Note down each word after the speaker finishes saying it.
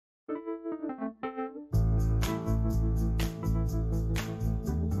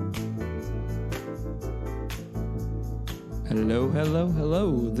Hello, hello,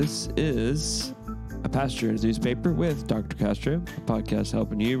 hello. This is A Pastor's Newspaper with Dr. Castro, a podcast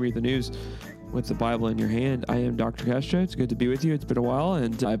helping you read the news with the Bible in your hand. I am Dr. Castro. It's good to be with you. It's been a while,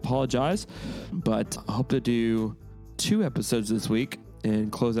 and I apologize, but I hope to do 2 episodes this week and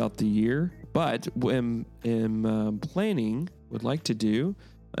close out the year. But am planning, would like to do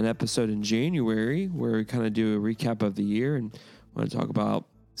an episode in January where we kind of do a recap of the year and want to talk about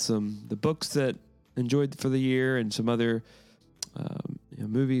the books that enjoyed for the year and some other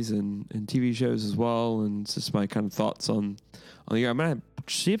movies and TV shows as well, and just my kind of thoughts on the year. I'm going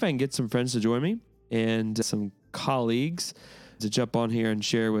to see if I can get some friends to join me and some colleagues to jump on here and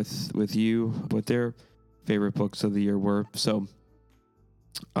share with you what their favorite books of the year were. So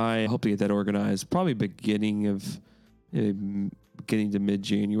I hope to get that organized probably beginning to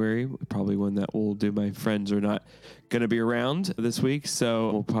mid-January, probably when that will do. My friends are not going to be around this week,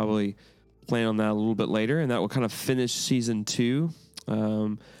 so we'll probably plan on that a little bit later, and that will kind of finish season 2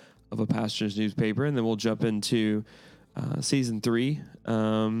 of A Pastor's Newspaper, and then we'll jump into season 3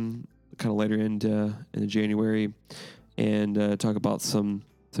 kind of later into January and talk about some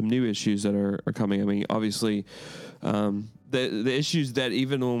new issues that are coming. I mean, obviously, the issues that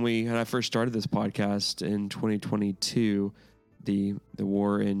even when I first started this podcast in 2022, the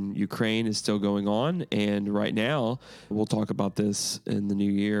war in Ukraine is still going on, and right now we'll talk about this in the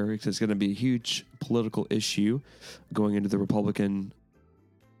new year because it's going to be a huge political issue going into the Republican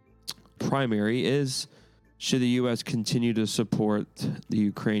primary. Is should the U.S. continue to support the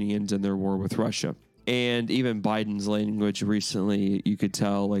Ukrainians in their war with Russia? And even Biden's language recently, you could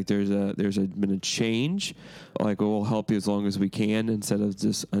tell like there's been a change, like we'll help you as long as we can instead of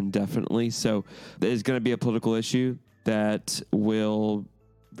just indefinitely. So there's going to be a political issue that will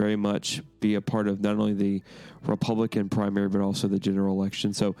very much be a part of not only the Republican primary, but also the general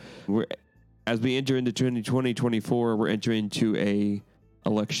election. So as we enter into 2024, we're entering into a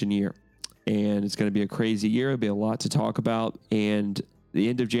election year, and it's going to be a crazy year. It'll be a lot to talk about. And the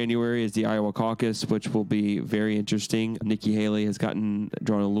end of January is the Iowa caucus, which will be very interesting. Nikki Haley has gotten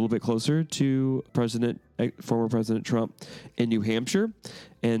drawn a little bit closer to former President Trump in New Hampshire.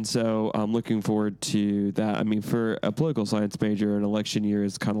 And so I'm looking forward to that. I mean, for a political science major, an election year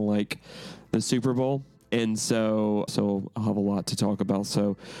is kind of like the Super Bowl. And so I'll have a lot to talk about.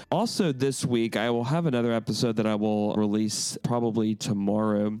 So also this week, I will have another episode that I will release probably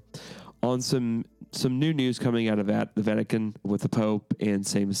tomorrow on some new news coming out of the Vatican with the Pope and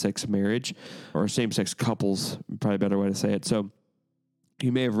same-sex marriage, or same-sex couples, probably a better way to say it. So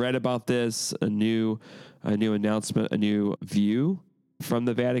you may have read about this, a new announcement, a new view from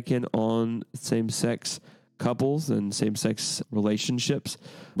the Vatican on same-sex couples and same-sex relationships,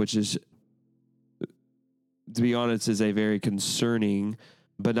 which is, to be honest, is a very concerning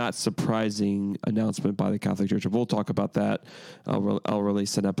but not surprising announcement by the Catholic Church. We'll talk about that. I'll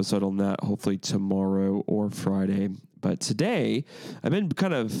release an episode on that hopefully tomorrow or Friday. But today, I've been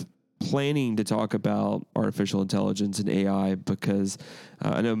kind of planning to talk about artificial intelligence and AI because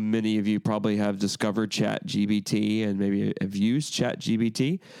I know many of you probably have discovered ChatGPT and maybe have used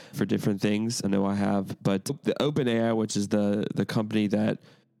ChatGPT for different things. I know I have. But the OpenAI, which is the company that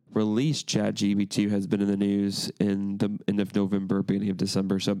released ChatGPT, has been in the news in the end of November, beginning of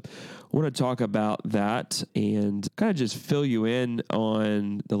December. So I want to talk about that and kind of just fill you in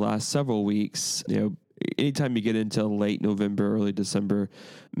on the last several weeks. Anytime you get into late November, early December,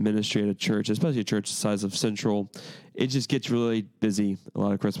 ministry at a church, especially a church the size of Central, it just gets really busy. A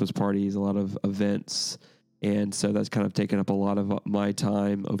lot of Christmas parties, a lot of events. And so that's kind of taken up a lot of my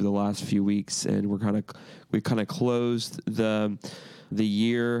time over the last few weeks. And we kind of closed the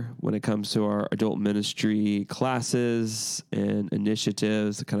year when it comes to our adult ministry classes and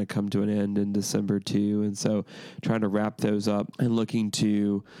initiatives that kind of come to an end in December too. And so trying to wrap those up and looking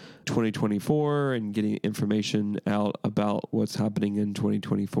to 2024 and getting information out about what's happening in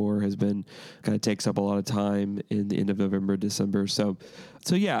 2024 has been kind of takes up a lot of time in the end of November, December. So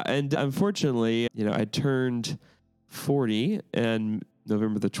yeah. And unfortunately, I turned 40 and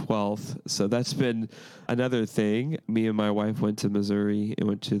November the 12th. So that's been another thing. Me and my wife went to Missouri and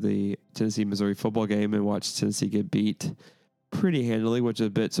went to the Tennessee-Missouri football game and watched Tennessee get beat pretty handily, which is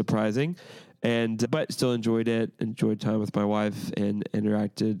a bit surprising. But still enjoyed it, enjoyed time with my wife and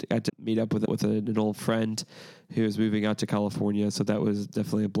interacted. Got to meet up with an old friend who was moving out to California. So that was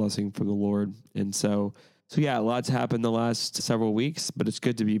definitely a blessing from the Lord. And so So yeah, a lot's happened the last several weeks, but it's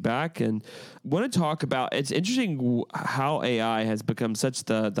good to be back. And want to talk about, it's interesting how AI has become such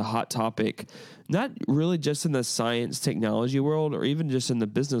the hot topic, not really just in the science technology world or even just in the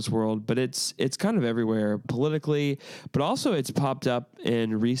business world, but it's kind of everywhere politically, but also it's popped up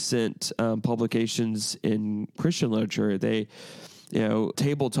in recent publications in Christian literature.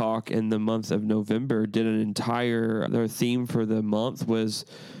 Table Talk in the month of November did their theme for the month was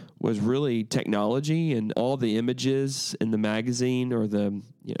really technology, and all the images in the magazine, or maybe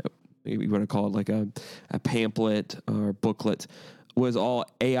you want to call it like a pamphlet or booklet, was all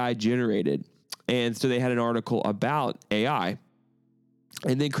AI generated. And so they had an article about AI.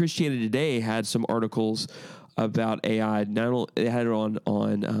 And then Christianity Today had some articles about AI. Not only they had it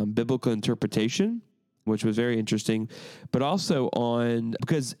on biblical interpretation, which was very interesting, but also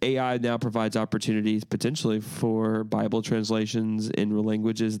because AI now provides opportunities potentially for Bible translations in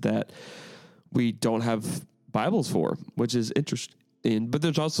languages that we don't have Bibles for, which is interesting. But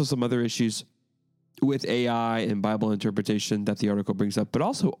there's also some other issues with AI and Bible interpretation that the article brings up, but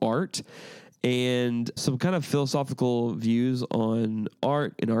also art and some kind of philosophical views on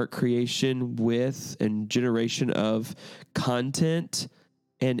art and art creation and generation of content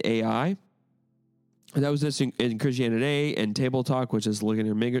and AI. That was this in Christianity Today and Table Talk, which is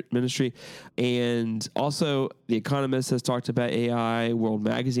Ligonier Ministry. And also The Economist has talked about AI. World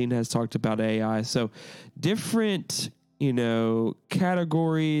Magazine has talked about AI. So different,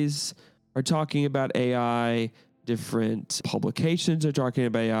 categories are talking about AI. Different publications are talking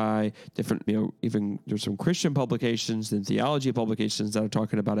about AI. Different, even there's some Christian publications and theology publications that are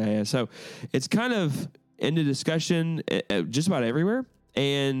talking about AI. So it's kind of in the discussion just about everywhere.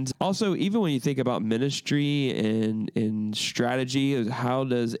 And also, even when you think about ministry and strategy, how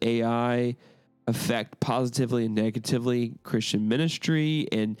does AI affect positively and negatively Christian ministry,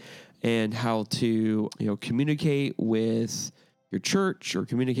 and how to communicate with your church or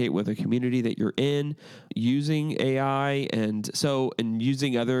communicate with a community that you're in using AI, and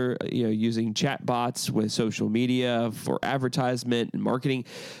using other using chat bots with social media for advertisement and marketing.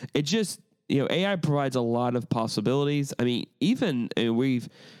 It just AI provides a lot of possibilities. I mean,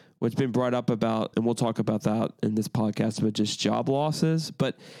 what's been brought up about, and we'll talk about that in this podcast, but just job losses.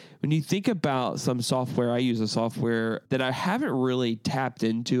 But when you think about some software, I use a software that I haven't really tapped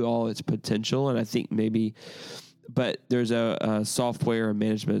into all its potential. And I think but there's a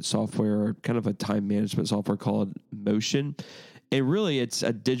management software, kind of a time management software called Motion. And really it's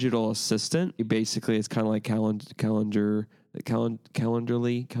a digital assistant. Basically it's kind of like Calendarly,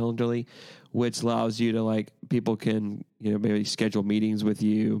 which allows you to people can, maybe schedule meetings with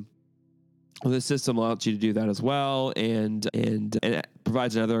you. Well, this system allows you to do that as well. And it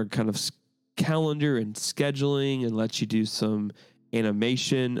provides another kind of calendar and scheduling, and lets you do some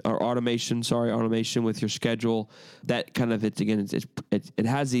automation with your schedule. That kind of, it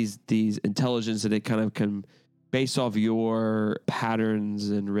has these intelligence that it kind of can, based off your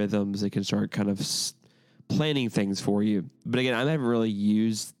patterns and rhythms, it can start kind of planning things for you. But again, I haven't really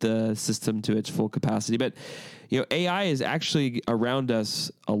used the system to its full capacity, but AI is actually around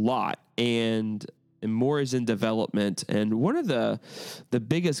us a lot, and more is in development. And one of the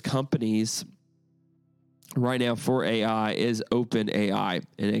biggest companies right now for AI is OpenAI.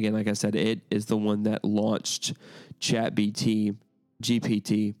 And again, like I said, it is the one that launched GPT.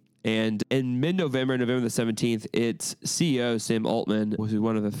 And in mid-November, November the 17th, its CEO, Sam Altman, who's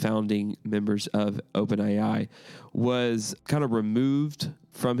one of the founding members of OpenAI, was kind of removed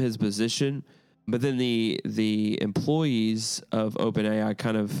from his position. But then the employees of OpenAI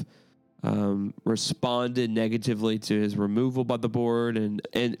kind of responded negatively to his removal by the board.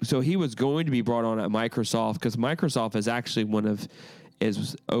 And so he was going to be brought on at Microsoft, because Microsoft is actually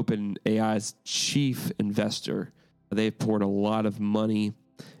is OpenAI's chief investor. They've poured a lot of money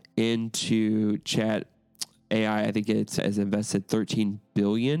into Chat AI. I think it has invested $13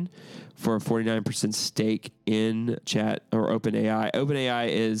 billion for a 49% stake in Chat or OpenAI. OpenAI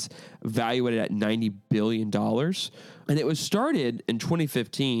is valued at $90 billion, and it was started in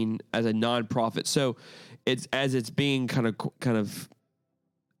 2015 as a nonprofit. So it's being kind of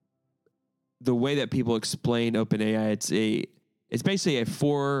the way that people explain OpenAI. It's basically a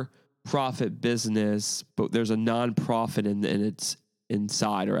for-profit business, but there's a nonprofit in its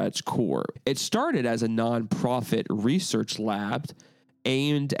inside or at its core. It started as a nonprofit research lab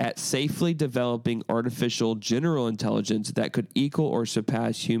aimed at safely developing artificial general intelligence that could equal or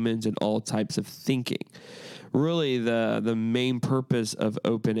surpass humans in all types of thinking. Really, the main purpose of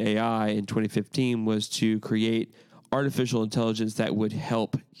OpenAI in 2015 was to create artificial intelligence that would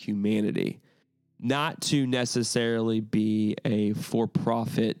help humanity, not to necessarily be a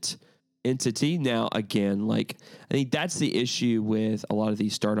for-profit entity. Now, again, like I think that's the issue with a lot of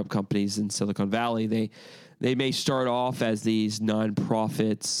these startup companies in Silicon Valley. They may start off as these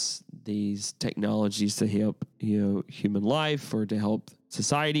nonprofits, these technologies to help, human life or to help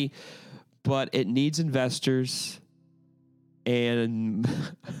society, but it needs investors, and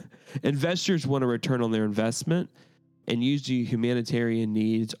investors want a return on their investment, and usually humanitarian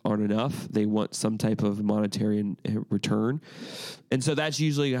needs aren't enough. They want some type of monetary return. And so that's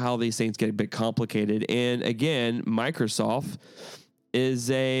usually how these things get a bit complicated. And again, Microsoft is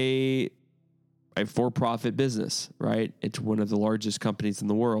a for-profit business, right? It's one of the largest companies in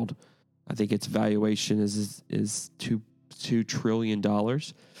the world. I think its valuation is $2 trillion.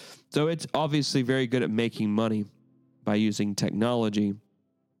 So it's obviously very good at making money by using technology.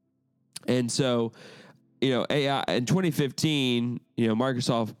 And so, AI in 2015,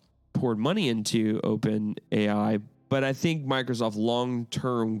 Microsoft poured money into OpenAI, but I think Microsoft's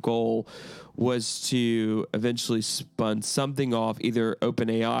long-term goal was to eventually spun something off, either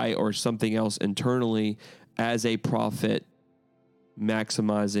OpenAI or something else internally, as a profit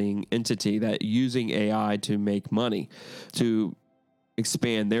maximizing entity that using AI to make money, to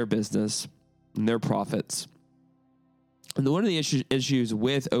expand their business and their profits. And one of the issues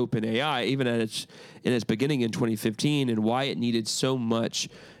with OpenAI, even in its beginning in 2015, and why it needed so much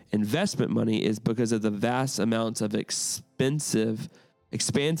investment money, is because of the vast amounts of expansive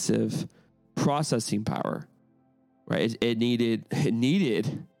processing power. Right? It needed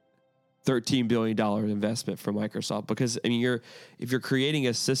 $13 billion investment from Microsoft, because if you're creating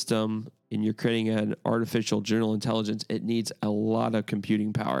a system and you're creating an artificial general intelligence, it needs a lot of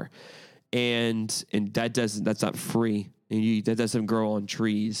computing power, and that's not free. And that doesn't grow on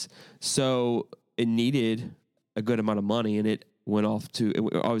trees. So it needed a good amount of money, and it went off to,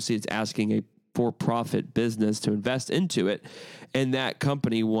 obviously it's asking a for-profit business to invest into it, and that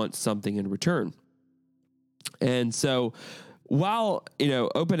company wants something in return. And so while,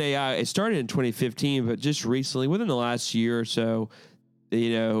 OpenAI, it started in 2015, but just recently, within the last year or so,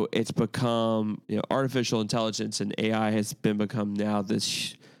 it's become, artificial intelligence and AI has become now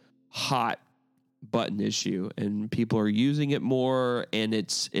this hot button issue, and people are using it more, and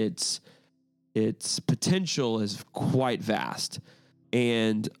its potential is quite vast.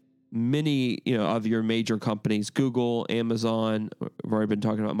 And many, of your major companies, Google, Amazon, we've already been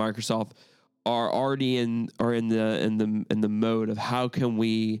talking about Microsoft, are already in the mode of how can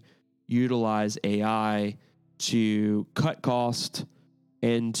we utilize AI to cut cost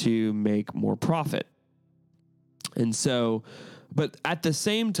and to make more profit. And so, but at the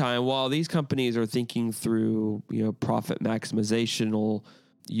same time, while these companies are thinking through, profit maximizational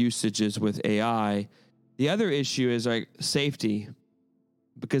usages with AI, the other issue is like safety,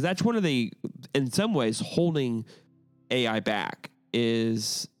 because that's one of the, in some ways, holding AI back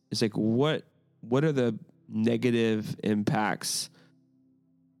is like, what are the negative impacts?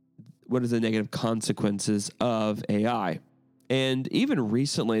 What are the negative consequences of AI? And even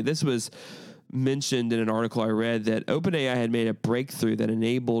recently, this was mentioned in an article I read, that OpenAI had made a breakthrough that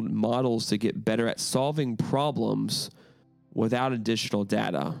enabled models to get better at solving problems without additional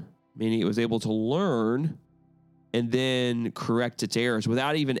data, meaning it was able to learn and then correct its errors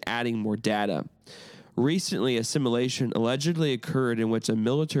without even adding more data. Recently, a simulation allegedly occurred in which a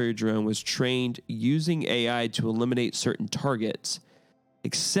military drone was trained using AI to eliminate certain targets,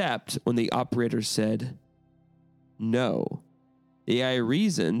 except when the operator said no. The AI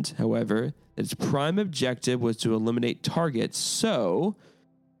reasoned, however, that its prime objective was to eliminate targets, so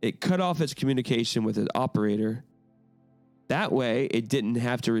it cut off its communication with the operator. That way, it didn't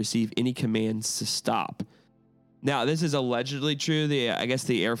have to receive any commands to stop. Now, this is allegedly true. I guess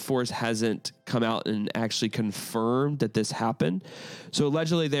the Air Force hasn't come out and actually confirmed that this happened. So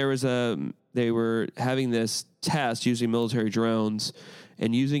allegedly they were having this test using military drones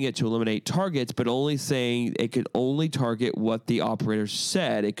and using it to eliminate targets, but only saying it could only target what the operator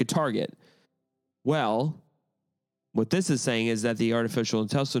said it could target. Well, what this is saying is that the artificial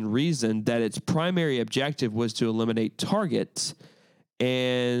intelligence reasoned that its primary objective was to eliminate targets,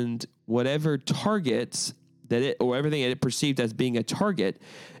 and whatever targets or everything that it perceived as being a target,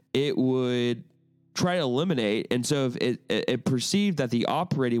 it would try to eliminate. And so if it perceived that the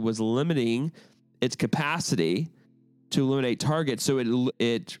operator was limiting its capacity to eliminate targets, so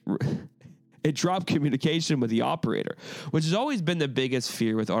it dropped communication with the operator, which has always been the biggest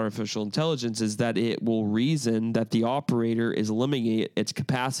fear with artificial intelligence, is that it will reason that the operator is limiting its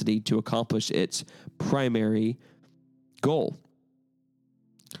capacity to accomplish its primary goal.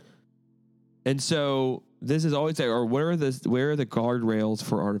 And so this is always like, or where are the guardrails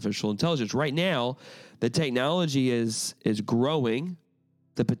for artificial intelligence? Right now, the technology is growing,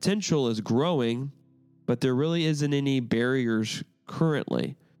 the potential is growing, but there really isn't any barriers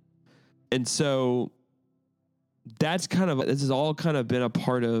currently. And so this has all kind of been a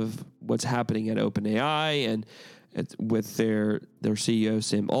part of what's happening at OpenAI, and with their CEO,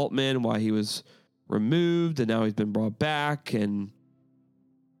 Sam Altman, why he was removed and now he's been brought back. And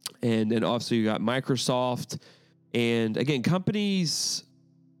then obviously you got Microsoft. And again, companies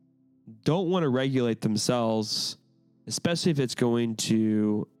don't want to regulate themselves, especially if it's going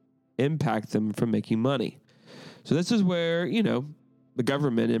to impact them from making money. So this is where, the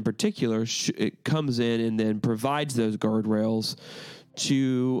government in particular, it comes in and then provides those guardrails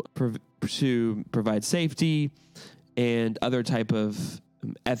to provide safety and other type of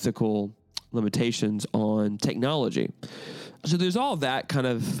ethical limitations on technology. So there's all that kind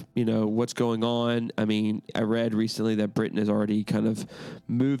of, what's going on. I mean, I read recently that Britain has already kind of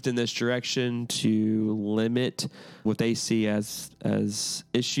moved in this direction to limit what they see as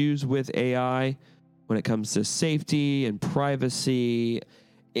issues with AI when it comes to safety and privacy.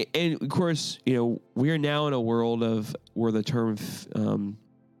 And of course, we are now in a world of where the term,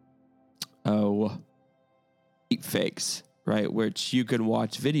 deep fakes, right? Which you can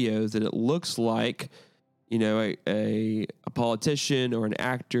watch videos that it looks like, a politician or an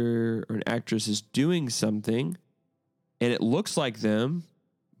actor or an actress is doing something and it looks like them,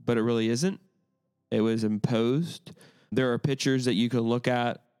 but it really isn't. It was imposed. There are pictures that you can look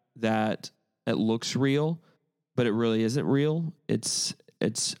at that it looks real, but it really isn't real. It's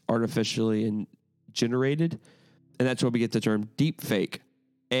artificially generated. And that's where we get the term deep fake.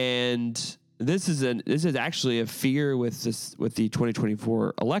 And this is actually a fear with the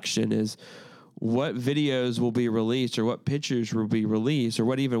 2024 election is what videos will be released or what pictures will be released or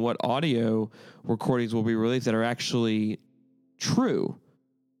what audio recordings will be released that are actually true,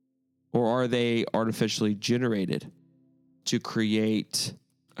 or are they artificially generated to create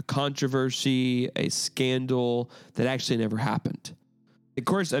a controversy, a scandal that actually never happened. Of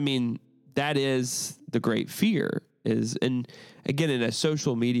course, I mean, that is the great fear and again, in a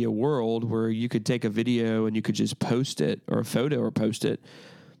social media world where you could take a video and you could just post it or a photo or post it,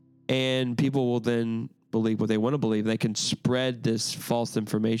 and people will then believe what they want to believe. They can spread this false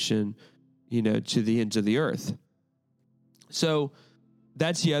information, to the ends of the earth. So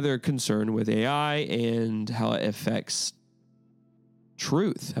that's the other concern with AI and how it affects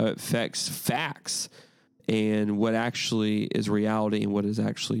truth, how it affects facts, and what actually is reality and what is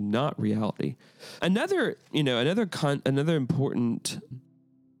actually not reality. Another important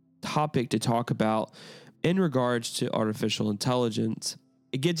topic to talk about in regards to artificial intelligence,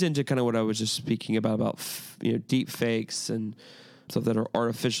 it gets into kind of what I was just speaking about deep fakes and stuff that are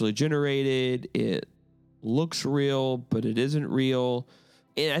artificially generated. It looks real, but it isn't real.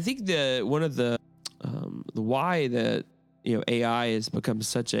 And I think one of the why that AI has become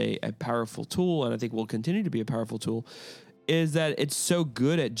such a powerful tool, and I think will continue to be a powerful tool, is that it's so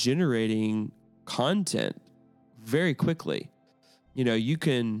good at generating content very quickly. You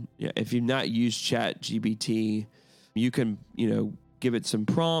can, if you've not used ChatGPT, you can, give it some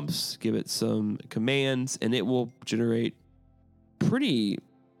prompts, give it some commands, and it will generate pretty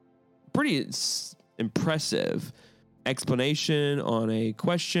impressive explanation on a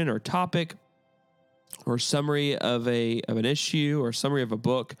question or topic, or summary of an issue or summary of a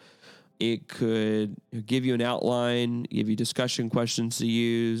book. It could give you an outline, give you discussion questions to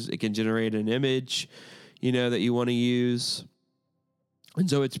use. It can generate an image, that you want to use. And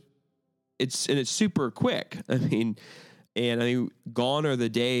so it's super quick. I mean, gone are the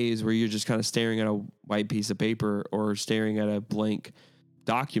days where you're just kind of staring at a white piece of paper or staring at a blank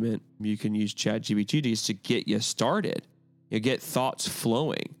document. You can use ChatGPT just to get you started. You get thoughts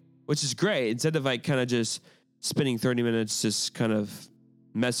flowing, which is great. Instead of kind of just spending 30 minutes just kind of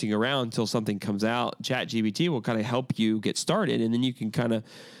messing around until something comes out, ChatGPT will kind of help you get started, and then you can kind of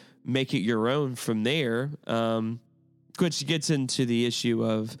make it your own from there, which gets into the issue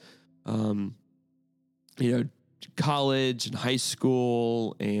of, college and high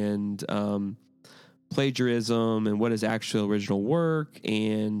school and plagiarism and what is actual original work.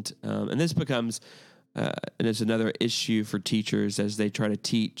 And this becomes... and it's another issue for teachers as they try to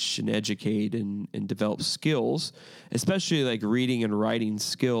teach and educate and develop skills, especially like reading and writing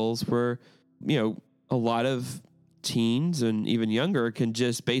skills, where, a lot of teens and even younger can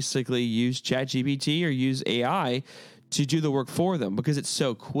just basically use ChatGPT or use AI to do the work for them because it's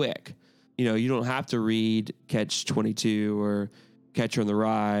so quick. You don't have to read Catch-22 or Catcher in the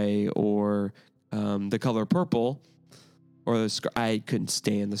Rye or The Color Purple or I couldn't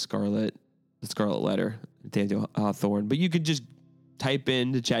stand The Scarlet Letter, Daniel Hawthorne. But you could just type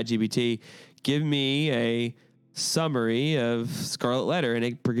into ChatGPT, give me a summary of Scarlet Letter, and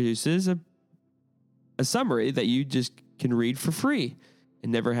it produces a summary that you just can read for free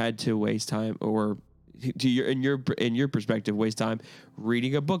and never had to waste time, or to in your perspective, waste time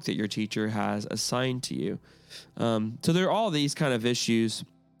reading a book that your teacher has assigned to you. So there are all these kind of issues.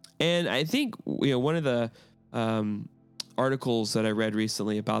 And I think, one of the articles that I read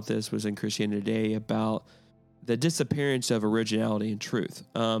recently about this was in Christianity Today about the disappearance of originality and truth.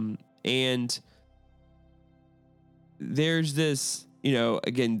 And there's this,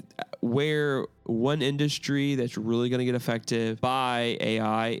 again, where one industry that's really going to get affected by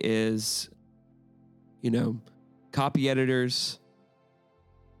AI is, copy editors,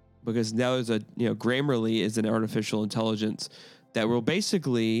 because now there's Grammarly is an artificial intelligence that will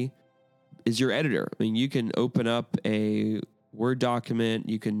basically is your editor. I mean, you can open up a Word document,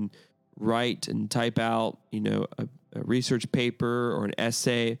 you can write and type out, a research paper or an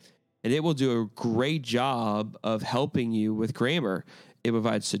essay, and it will do a great job of helping you with grammar. It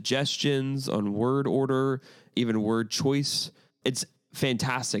provides suggestions on word order, even word choice. It's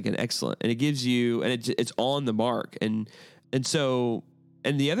fantastic and excellent, and it gives you, and it's on the mark. And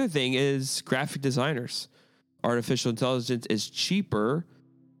the other thing is graphic designers. Artificial intelligence is cheaper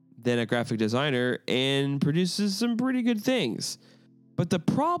than a graphic designer and produces some pretty good things. But the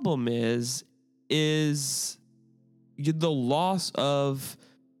problem is the loss of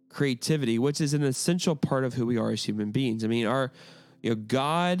creativity, which is an essential part of who we are as human beings. I mean,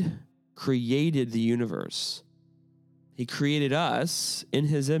 God created the universe. He created us in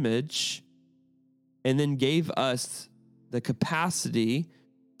his image and then gave us the capacity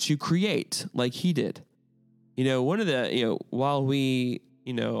to create like he did. One of the, while we,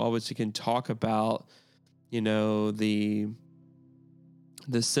 obviously can talk about, the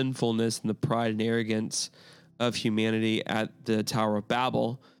sinfulness and the pride and arrogance of humanity at the Tower of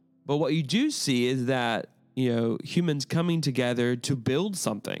Babel. But what you do see is that, humans coming together to build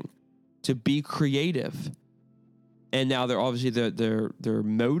something, to be creative. And now they're obviously their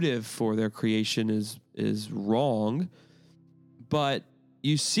motive for their creation is wrong. But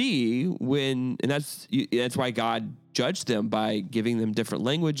you see and that's why God judged them by giving them different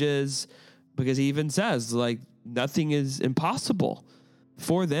languages, because he even says nothing is impossible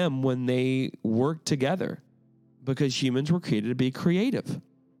for them when they work together, because humans were created to be creative.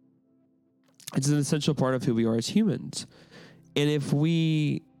 It's an essential part of who we are as humans. And if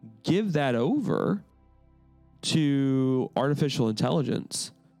we give that over to artificial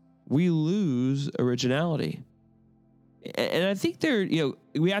intelligence, we lose originality. And I think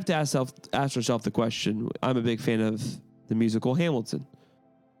we have to ask ourselves the question. I'm a big fan of the musical Hamilton.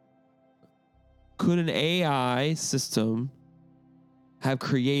 Could an AI system have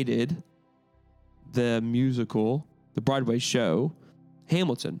created the musical, the Broadway show,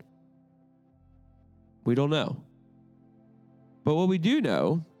 Hamilton? We don't know. But what we do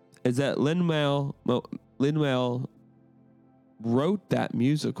know is that Lin-Manuel wrote that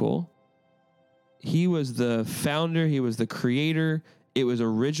musical. He was the founder. He was the creator. It was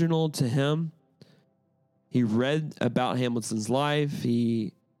original to him. He read about Hamilton's life.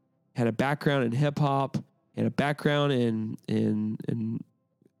 He had a background in hip hop, had a background in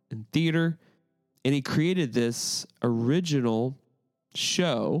theater, and he created this original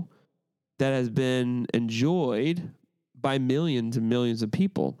show that has been enjoyed by millions and millions of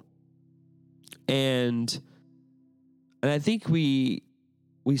people. And I think we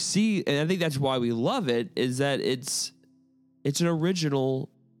see, and I think that's why we love it, is that it's an original,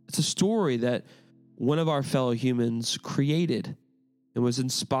 it's a story that one of our fellow humans created and was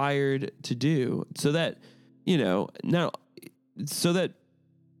inspired to do, so that, so that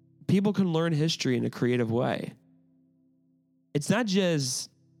people can learn history in a creative way. It's not just,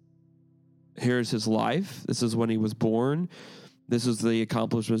 here's his life, this is when he was born, this is the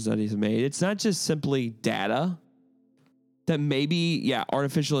accomplishments that he's made. It's not just simply data. That maybe,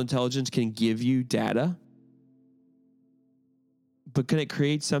 artificial intelligence can give you data, but can it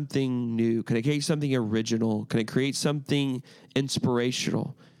create something new? Can it create something original? Can it create something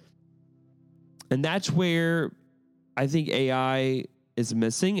inspirational? And that's where I think AI is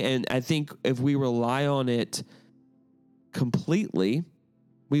missing. And I think if we rely on it completely,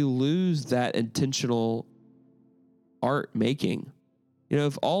 we lose that intentional art making.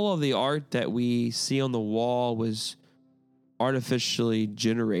 If all of the art that we see on the wall was artificially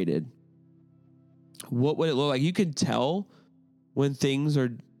generated, what would it look like? You can tell when things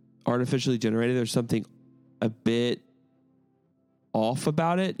are artificially generated, there's something a bit off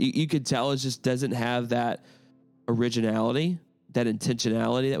about it. You could tell it just doesn't have that originality, that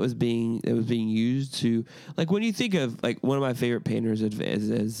intentionality that was being used to, when you think of one of my favorite painters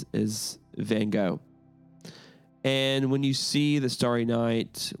is Van Gogh. And when you see the starry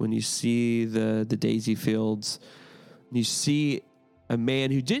night, when you see the daisy fields, you see a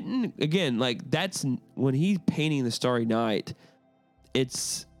man who didn't, again, like that's when he's painting the starry night,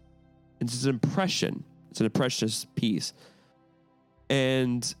 it's an impression. It's an impressionist piece.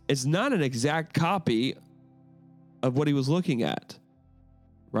 And it's not an exact copy of what he was looking at,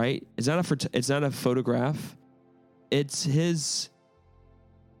 right? It's not a photograph. It's his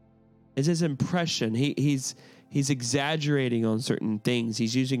impression. He's exaggerating on certain things.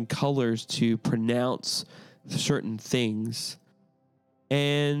 He's using colors to pronounce certain things.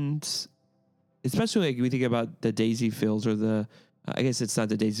 And especially like we think about the daisy fields or I guess it's not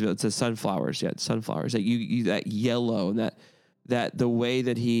the daisy fields, it's the sunflowers. Yeah, sunflowers. That you that yellow and that the way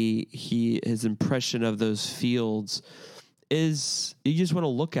that his impression of those fields is, you just want to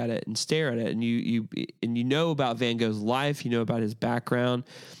look at it and stare at it, and you know about Van Gogh's life, you know about his background,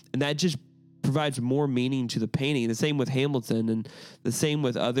 and that just provides more meaning to the painting. The same with Hamilton, and the same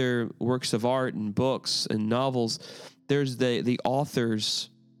with other works of art and books and novels. There's the author's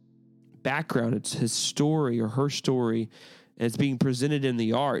background. It's his story or her story, and it's being presented in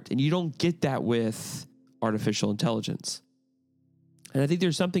the art. And you don't get that with artificial intelligence. And I think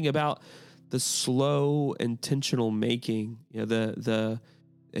there's something about the slow, intentional making. You know, the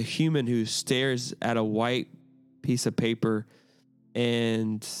human who stares at a white piece of paper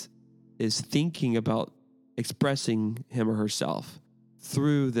and is thinking about expressing him or herself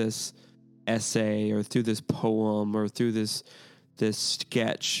through this essay or through this poem or through this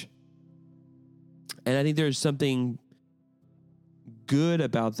sketch. And I think there's something good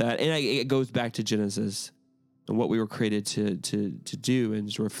about that. And it goes back to Genesis and what we were created to do, and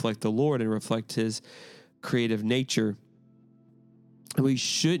to reflect the Lord and reflect his creative nature. And we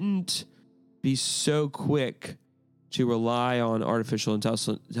shouldn't be so quick to rely on artificial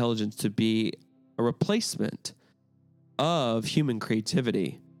intelligence to be a replacement of human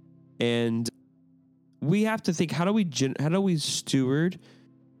creativity. And we have to think, how do we steward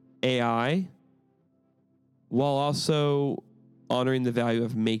AI while also honoring the value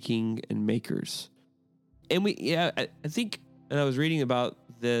of making and makers? And I think, and I was reading about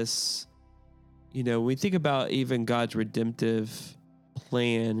this, you know, when we think about even God's redemptive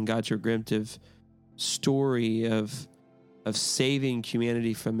plan, God's redemptive story of saving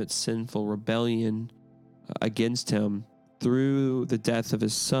humanity from its sinful rebellion against him through the death of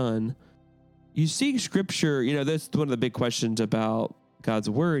his son, you see scripture, you know, that's one of the big questions about God's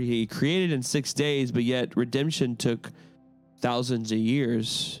word. He created in 6 days, but yet redemption took thousands of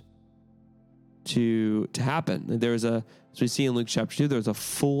years to happen. And there was as we see in Luke chapter 2, there was a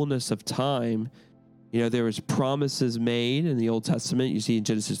fullness of time. You know, there was promises made in the Old Testament. You see in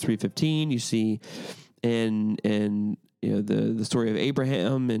Genesis 3:15, you see in you know, the story of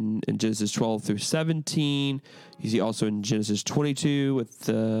Abraham in Genesis 12 through 17. You see also in Genesis 22 with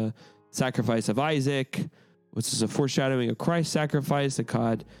the sacrifice of Isaac, which is a foreshadowing of Christ's sacrifice, that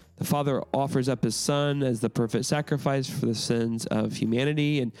God, the Father, offers up his son as the perfect sacrifice for the sins of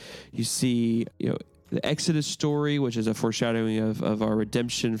humanity. And you see, you know, the Exodus story, which is a foreshadowing of our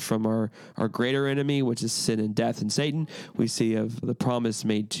redemption from our greater enemy, which is sin and death and Satan. We see of the promise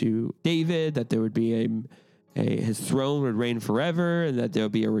made to David that there would be his throne would reign forever, and that there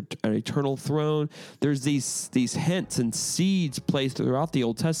would be an eternal throne. There's these hints and seeds placed throughout the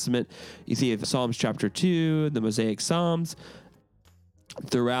Old Testament. You see Psalms chapter 2, the Mosaic Psalms,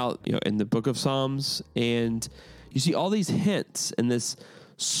 throughout, you know, in the book of Psalms, and you see all these hints in this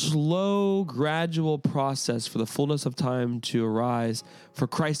slow, gradual process for the fullness of time to arise, for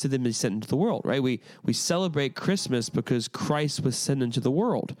Christ to then be sent into the world, right? We celebrate Christmas because Christ was sent into the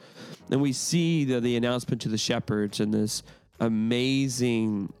world. And we see the announcement to the shepherds in this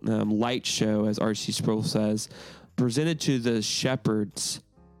amazing light show, as R.C. Sproul says, presented to the shepherds,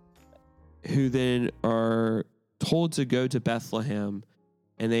 who then are told to go to Bethlehem,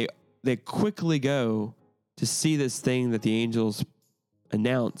 and they quickly go to see this thing that the angels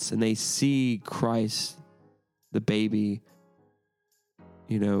announce, and they see Christ, the baby,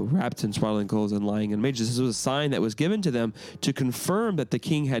 you know, wrapped in swaddling clothes and lying in manger. This was a sign that was given to them to confirm that the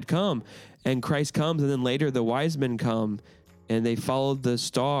king had come. And Christ comes, and then later the wise men come, and they followed the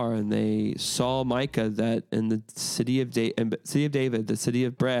star, and they saw Micah that in the city of David, the city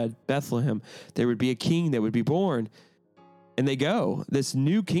of bread, Bethlehem, there would be a king that would be born. And they go. This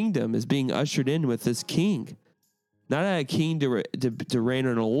new kingdom is being ushered in with this king. Not a king to reign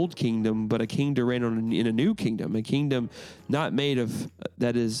on an old kingdom, but a king to reign in a new kingdom. A kingdom not made of,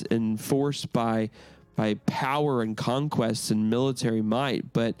 that is enforced by power and conquest and military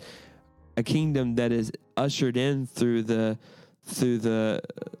might, but a kingdom that is ushered in through the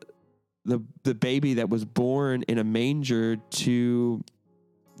the baby that was born in a manger to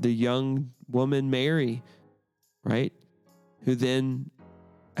the young woman Mary, right? Who then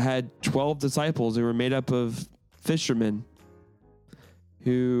had 12 disciples who were made up of fishermen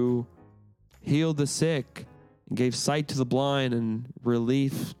who healed the sick and gave sight to the blind and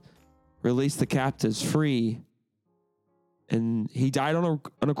released the captives free. And he died on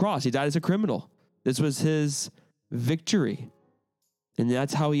a cross. He died as a criminal. This was his victory. And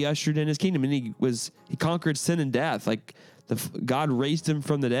that's how he ushered in his kingdom. And he conquered sin and death. Like God raised him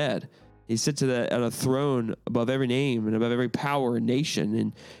from the dead. He sits at a throne above every name and above every power and nation.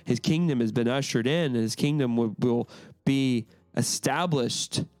 And his kingdom has been ushered in, and his kingdom will be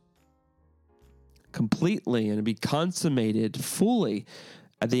established completely and be consummated fully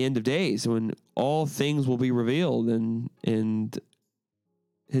at the end of days, when all things will be revealed and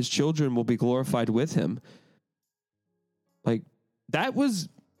his children will be glorified with him. Like that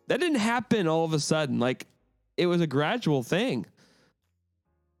didn't happen all of a sudden. Like it was a gradual thing.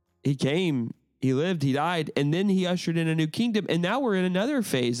 He came, he lived, he died, and then he ushered in a new kingdom. And now we're in another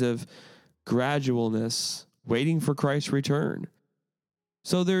phase of gradualness, waiting for Christ's return.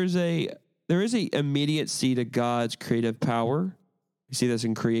 So there is a immediacy to God's creative power. We see this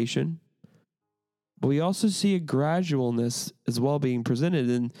in creation. But we also see a gradualness as well being presented.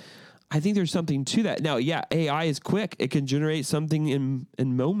 And I think there's something to that. Now, yeah, AI is quick. It can generate something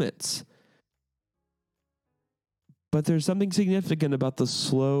in moments. But there's something significant about the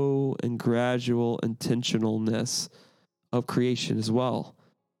slow and gradual intentionalness of creation as well.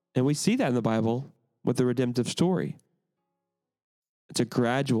 And we see that in the Bible with the redemptive story. It's a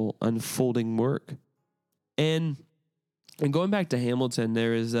gradual unfolding work. And going back to Hamilton,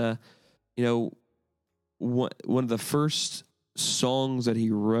 there is one of the first songs that he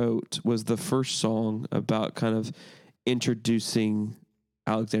wrote was the first song about kind of introducing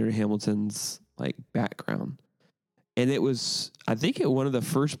Alexander Hamilton's like background. And it was, I think, one of the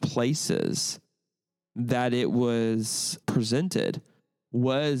first places that it was presented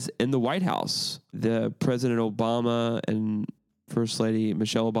was in the White House. The President Obama and First Lady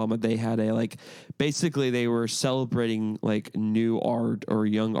Michelle Obama, they had basically they were celebrating like new art or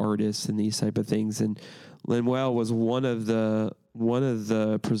young artists and these type of things. And Lin-Manuel was one of the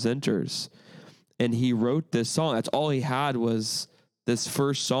presenters, and he wrote this song. That's all he had was this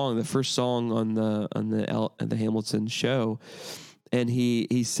first song, the first song on the Hamilton show. And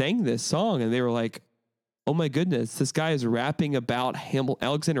he sang this song, and they were like, oh my goodness, this guy is rapping about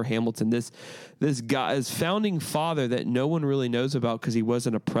Alexander Hamilton, this guy, his founding father that no one really knows about because he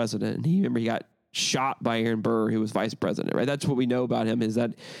wasn't a president. And he got shot by Aaron Burr, who was vice president, right? That's what we know about him, is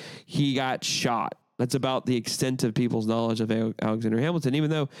that he got shot. That's about the extent of people's knowledge of Alexander Hamilton,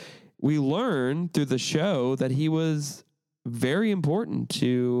 even though we learn through the show that he was very important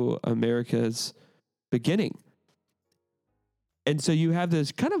to America's beginning. And so you have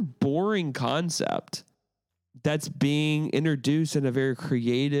this kind of boring concept that's being introduced in a very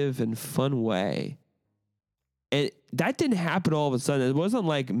creative and fun way. And that didn't happen all of a sudden. It wasn't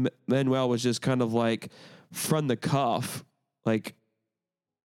like Manuel was just kind of like from the cuff, like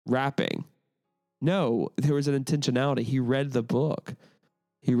rapping. No, there was an intentionality. He read the book.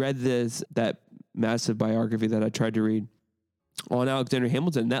 He read that massive biography that I tried to read on Alexander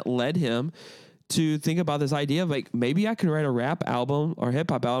Hamilton. That led him to think about this idea of like, maybe I can write a rap album or hip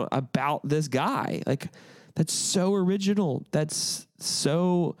hop album about this guy. Like, that's so original. That's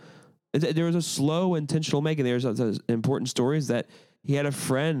so, there was a slow intentional making. There's important stories that he had a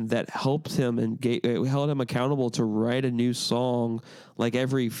friend that helped him and held him accountable to write a new song like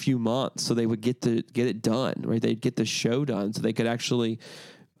every few months. So they would get it done, right? They'd get the show done so they could actually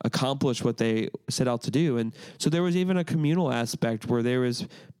accomplish what they set out to do. And so there was even a communal aspect where there was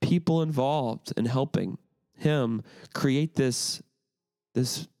people involved in helping him create this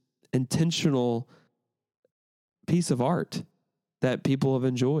intentional piece of art that people have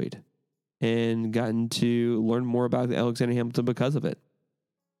enjoyed and gotten to learn more about Alexander Hamilton because of it.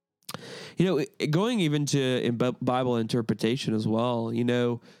 Going even to Bible interpretation as well,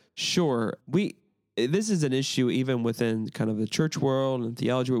 sure, this is an issue even within kind of the church world and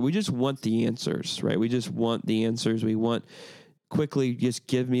theology, where we just want the answers, right? We just want the answers. We want quickly, just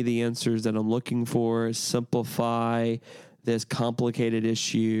give me the answers that I'm looking for, simplify this complicated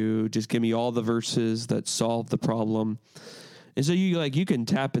issue, just give me all the verses that solve the problem. And so you can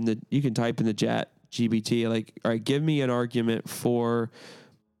type in the chat GPT, like, all right, give me an argument for,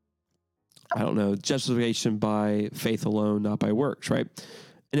 I don't know, justification by faith alone, not by works, right?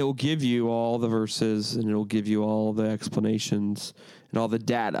 And it will give you all the verses, and it will give you all the explanations and all the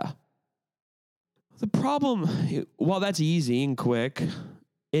data. The problem, while that's easy and quick,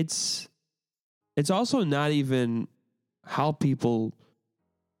 it's It's also not even how people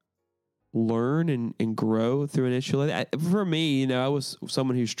learn and grow through an issue like that. For me, I was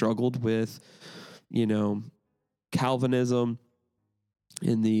someone who struggled with, Calvinism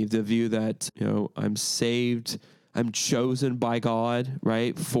in the view that, I'm saved, I'm chosen by God,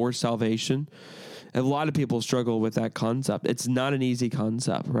 right, for salvation. And a lot of people struggle with that concept. It's not an easy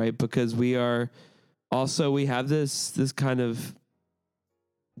concept, right? Because we have this kind of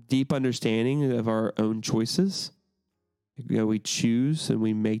deep understanding of our own choices. We choose and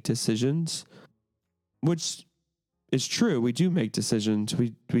we make decisions, which is true. We do make decisions.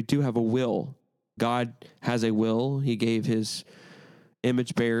 We do have a will. God has a will. He gave his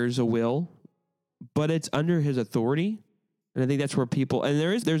image bearers a will, but it's under his authority. And I think that's where people, and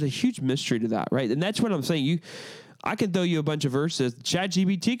there's a huge mystery to that, right? And that's what I'm saying. I can throw you a bunch of verses.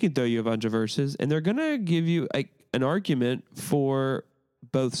 ChatGPT can throw you a bunch of verses, and they're going to give you an argument for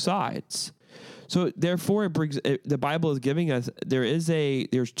both sides. So therefore, the Bible is giving us,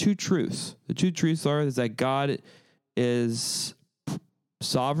 there's two truths. The two truths is that God is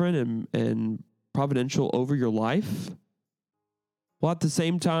sovereign and providential over your life, while at the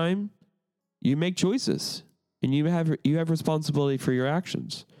same time, you make choices and you have responsibility for your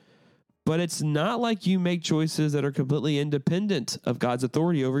actions. But it's not like you make choices that are completely independent of God's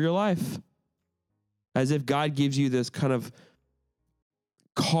authority over your life, as if God gives you this kind of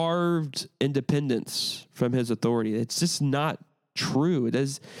carved independence from his authority. It's just not true. It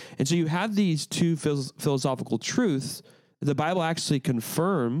is. And so you have these two philosophical truths that the Bible actually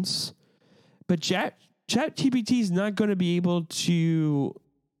confirms, but ChatGPT is not going to be able to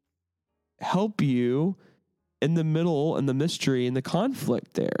help you in the middle and the mystery and the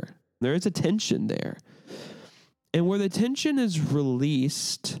conflict there. There is a tension there. And where the tension is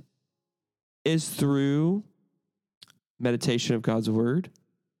released is through meditation of God's word.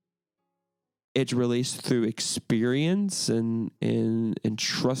 It's released through experience and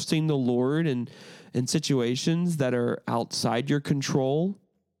trusting the Lord in situations that are outside your control.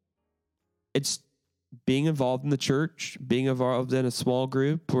 It's being involved in the church, being involved in a small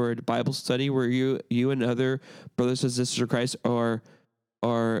group or a Bible study where you and other brothers and sisters of Christ are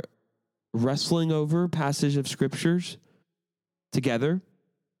wrestling over passage of scriptures together.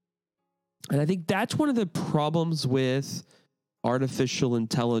 And I think that's one of the problems with artificial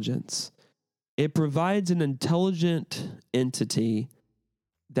intelligence. It provides an intelligent entity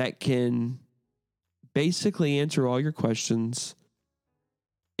that can basically answer all your questions.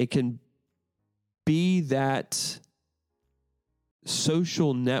 It can be that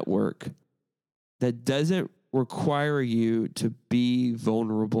social network that doesn't require you to be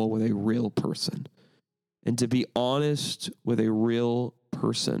vulnerable with a real person and to be honest with a real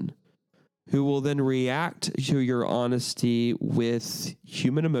person who will then react to your honesty with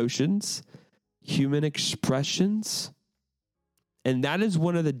human emotions, human expressions. And that is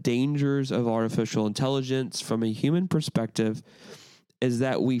one of the dangers of artificial intelligence from a human perspective, is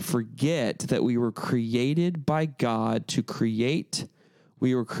that we forget that we were created by God to create.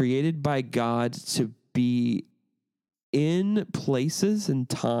 We were created by God to be in places and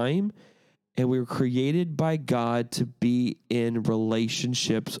time, and we were created by God to be in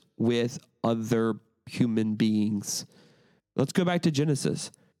relationships with other human beings. Let's go back to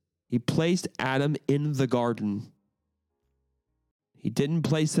Genesis. He placed Adam in the garden. He didn't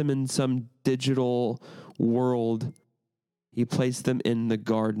place him in some digital world. He placed them in the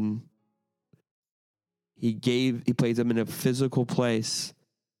garden. He placed them in a physical place.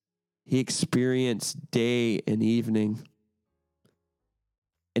 He experienced day and evening.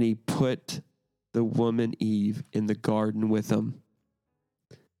 And he put the woman Eve in the garden with him.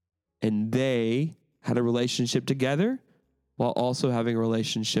 And they had a relationship together while also having a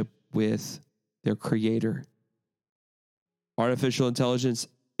relationship with their creator. Artificial intelligence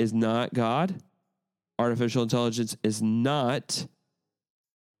is not God. Artificial intelligence is not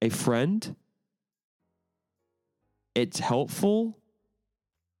a friend. It's helpful,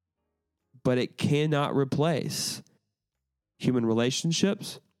 but it cannot replace human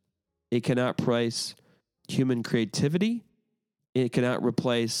relationships. It cannot replace human creativity. It cannot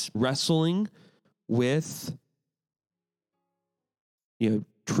replace wrestling with,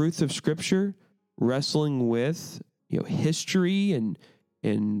 truth of Scripture, wrestling with, history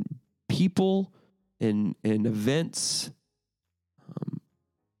and people and events.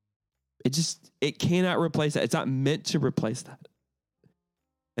 It cannot replace that. It's not meant to replace that.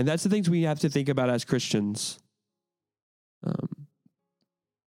 And that's the things we have to think about as Christians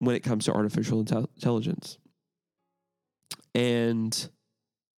when it comes to artificial intelligence. And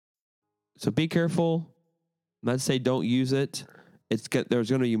so be careful. I'm not to say don't use it. There's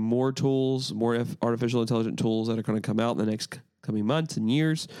going to be more tools, more artificial intelligent tools that are going to come out in the next coming months and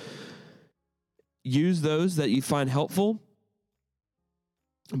years. Use those that you find helpful,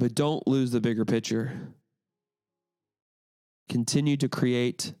 but don't lose the bigger picture. Continue to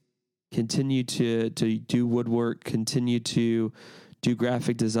create, continue to do woodwork, continue to do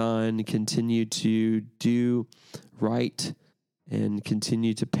graphic design, continue to do write, and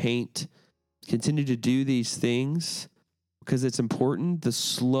continue to paint. Continue to do these things because it's important. The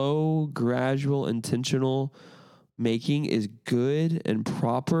slow, gradual, intentional making is good and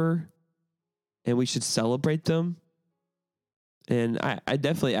proper, and we should celebrate them. And I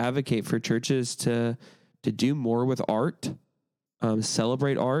definitely advocate for churches to do more with art,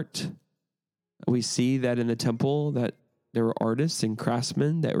 celebrate art. We see that in the temple that there were artists and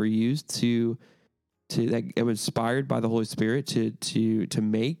craftsmen that were used that were inspired by the Holy Spirit to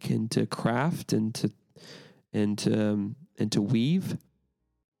make and to craft and to weave.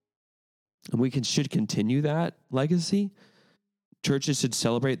 And we should continue that legacy. Churches should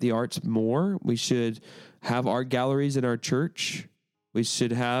celebrate the arts more. We should have art galleries in our church. We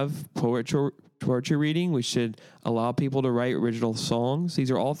should have poetry reading. We should allow people to write original songs.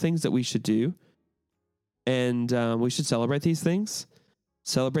 These are all things that we should do. And we should celebrate these things.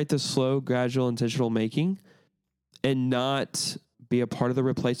 Celebrate the slow, gradual, intentional making, and not be a part of the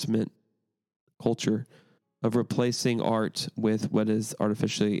replacement culture of replacing art with what is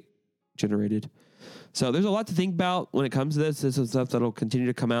artificially generated. So there's a lot to think about when it comes to this. This is stuff that'll continue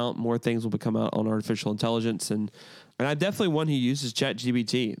to come out. More things will come out on artificial intelligence. And I'm definitely one who uses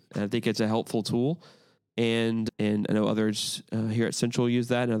ChatGPT. I think it's a helpful tool. And I know others here at Central use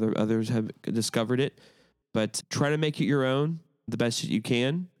that, and others have discovered it. But try to make it your own the best you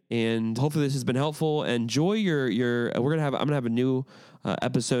can. And hopefully this has been helpful. Enjoy I'm going to have a new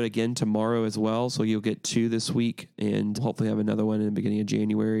episode again tomorrow as well. So you'll get 2 this week and hopefully have another one in the beginning of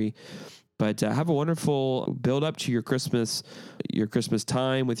January. But have a wonderful build up to your Christmas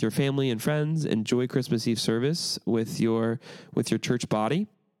time with your family and friends. Enjoy Christmas Eve service with your church body.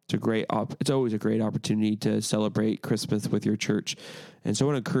 It's always a great opportunity to celebrate Christmas with your church. And so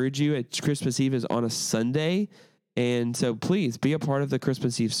I want to encourage you. Christmas Eve is on a Sunday. And so please be a part of the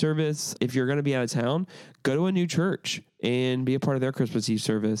Christmas Eve service. If you're going to be out of town, go to a new church and be a part of their Christmas Eve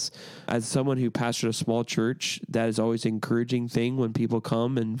service. As someone who pastored a small church, that is always an encouraging thing when people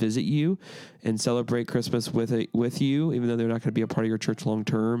come and visit you and celebrate Christmas with you, even though they're not going to be a part of your church long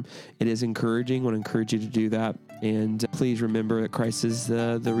term. It is encouraging. I want to encourage you to do that. And please remember that Christ is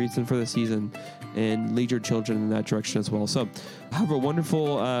the reason for the season, and lead your children in that direction as well. So have a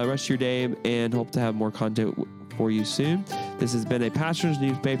wonderful rest of your day, and hope to have more content for you soon. This has been a pastor's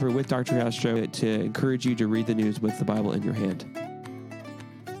newspaper with Dr. Castro to encourage you to read the news with the Bible in your hand.